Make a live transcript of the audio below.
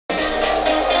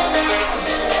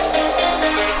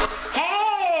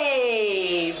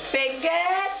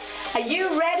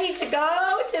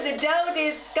the dough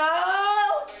disco?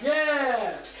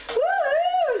 Yeah!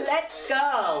 Woohoo! Let's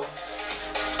go.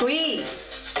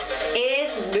 Squeeze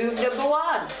is move number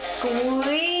 1.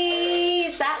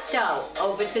 Squeeze that dough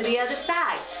over to the other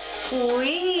side. Squeeze.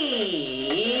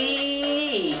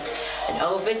 And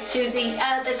over to the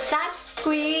other side.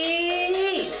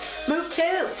 Squeeze. Move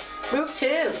 2. Move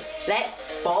 2.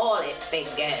 Let's ball it,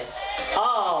 fingers.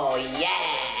 Oh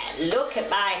yeah. Look at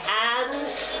my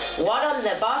hands. One on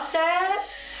the bottom,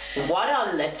 one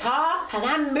on the top, and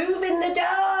I'm moving the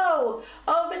dough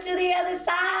over to the other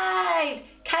side.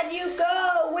 Can you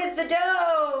go with the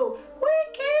dough? We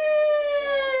can.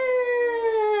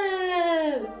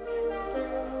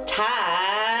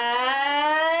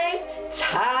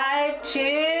 Time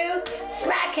to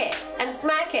smack it and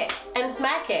smack it and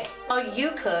smack it. Or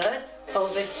you could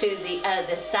over to the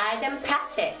other side and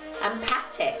pat it and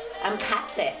pat it and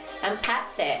pat it and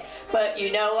pat it. But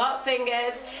you know what,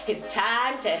 fingers? It's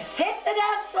time to hit the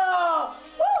dance floor.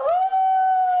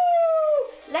 Woohoo!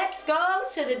 Let's go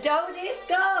to the dough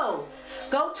disco.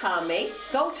 Go Tommy,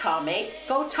 go Tommy,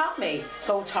 go Tommy,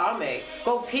 go Tommy,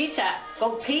 go Peter,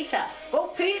 go Peter, go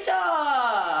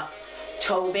Peter.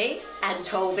 Toby and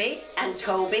Toby and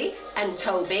Toby and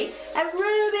Toby and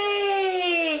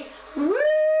Ruby. Ruby.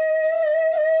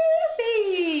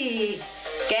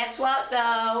 Guess what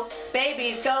though?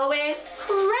 Baby's going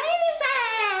crazy.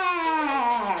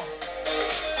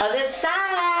 Other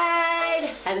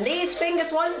side. And these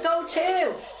fingers won't go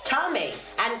too. Tommy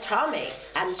and Tommy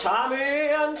and Tommy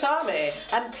and Tommy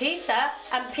and Peter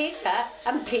and Peter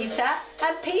and Peter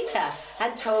and Peter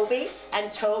and Toby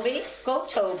and Toby. Go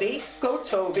Toby, go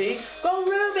Toby, go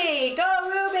Ruby, go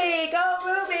Ruby, go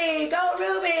Ruby, go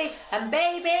Ruby. And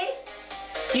baby,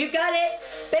 you got it.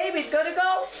 Baby's gonna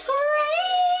go crazy.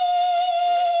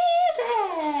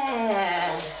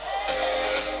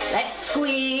 Let's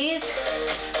squeeze.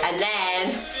 And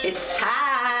then it's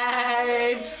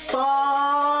time for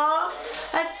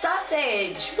a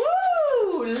sausage.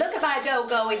 Woo! Look at my dough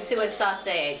go into a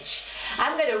sausage.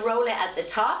 I'm going to roll it at the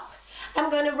top. I'm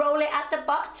going to roll it at the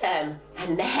bottom.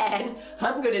 And then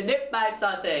I'm going to nip my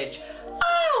sausage.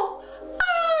 Oh!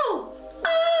 Oh!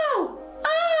 Oh!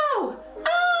 Oh!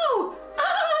 Oh!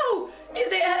 Oh!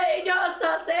 Is it hurting your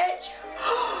sausage?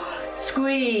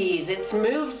 Squeeze. It's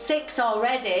moved 6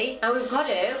 already. And we've got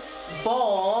to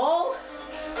ball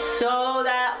so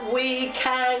that we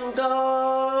can go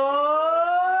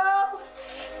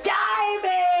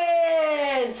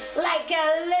diving like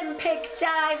Olympic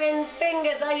diving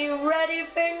fingers. Are you ready,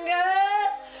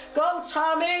 fingers? Go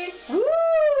Tommy.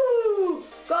 Woo!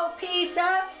 Go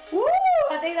Peter. Woo!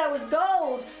 I think that was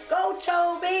gold. Go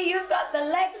Toby. You've got the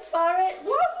legs for it.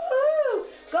 Woo!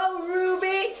 Go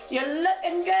Ruby. You're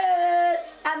looking good.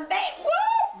 And babe, woo!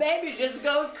 Baby just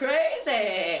goes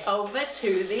crazy. Over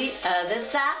to the other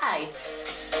side.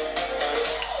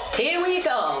 Here we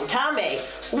go. Tommy.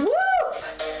 Whoop!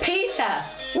 Peter.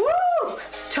 Whoop!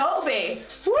 Toby.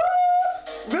 Whoop!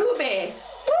 Ruby.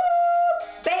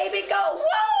 Whoop! Baby go.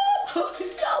 Whoop!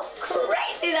 So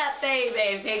crazy, that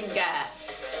baby finger.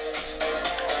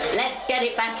 Let's get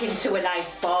it back into a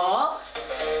nice ball.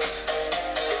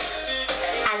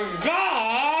 And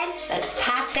then let's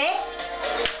pat it.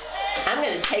 I'm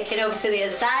going to take it over to the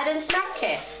other side and smack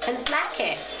it and smack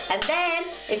it. And then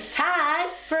it's time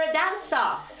for a dance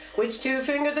off. Which 2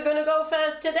 fingers are going to go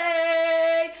first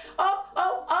today? Oh,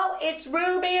 oh, oh, it's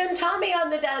Ruby and Tommy on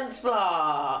the dance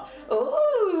floor.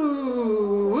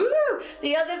 Ooh, woo.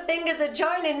 The other fingers are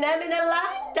joining them in a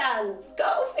line dance.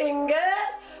 Go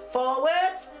fingers.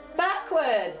 Forwards,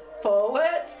 backwards,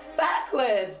 forwards,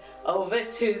 backwards. Over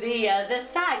to the other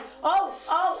side. Oh,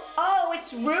 oh, oh,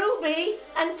 it's Ruby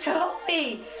and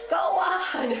Toby. Go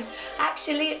on.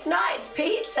 Actually, it's not. It's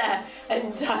Peter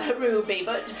and Ruby.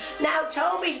 But now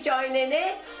Toby's joining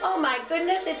in. Oh, my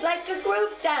goodness. It's like a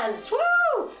group dance.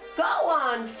 Woo! Go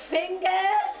on,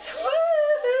 fingers.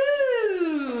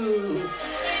 Woo!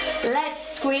 Let's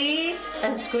squeeze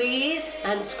and squeeze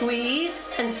and squeeze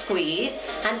and squeeze.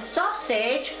 And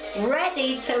sausage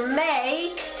ready to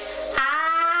make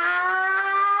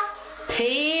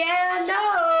piano.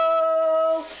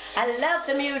 I love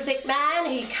the music man.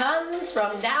 He comes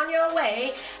from down your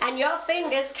way. And your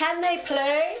fingers, can they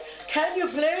play? Can you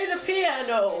play the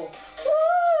piano?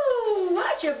 Woo!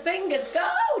 Watch your fingers go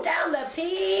down the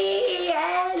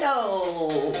piano.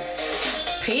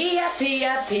 Pia,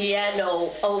 pia,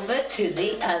 piano. Over to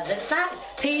the other side.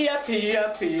 Pia,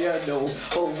 pia, piano.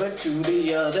 Over to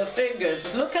the other fingers.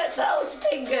 Look at those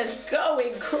fingers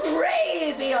going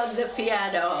crazy on the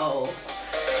piano.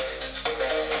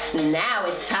 Now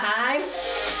it's time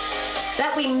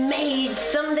that we made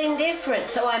something different.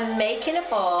 So I'm making a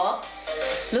ball.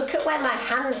 Look at where my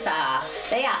hands are.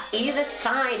 They are either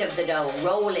side of the dough,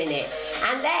 rolling it.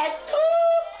 And then,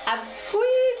 I've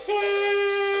squeezed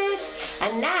it.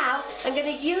 And now I'm going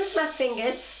to use my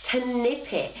fingers to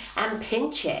nip it and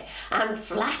pinch it and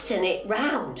flatten it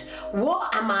round.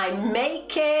 What am I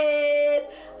making?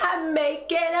 I'm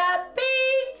making a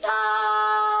pizza.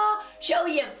 Show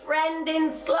your friend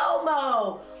in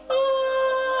slow-mo.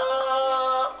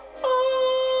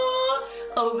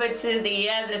 Over to the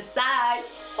other side.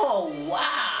 Oh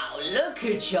wow, look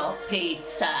at your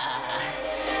pizza.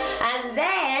 And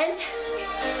then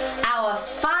our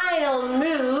final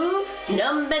move,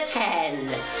 number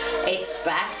 10. It's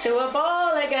back to a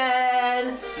ball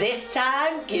again. This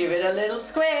time, give it a little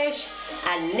squish.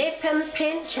 And nip and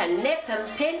pinch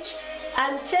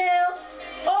until,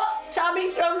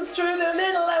 Tommy comes through the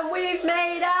middle and we've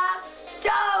made a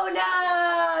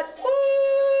donut.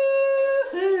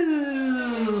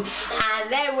 Woo-hoo. And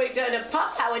then we're going to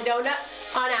pop our donut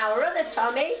on our other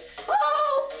Tommy.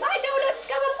 Oh, my donut's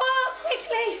come apart,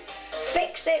 quickly.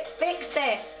 Fix it, fix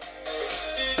it.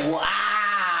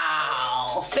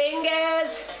 Wow,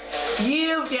 fingers,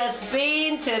 you've just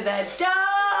been to the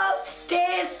dough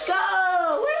disco.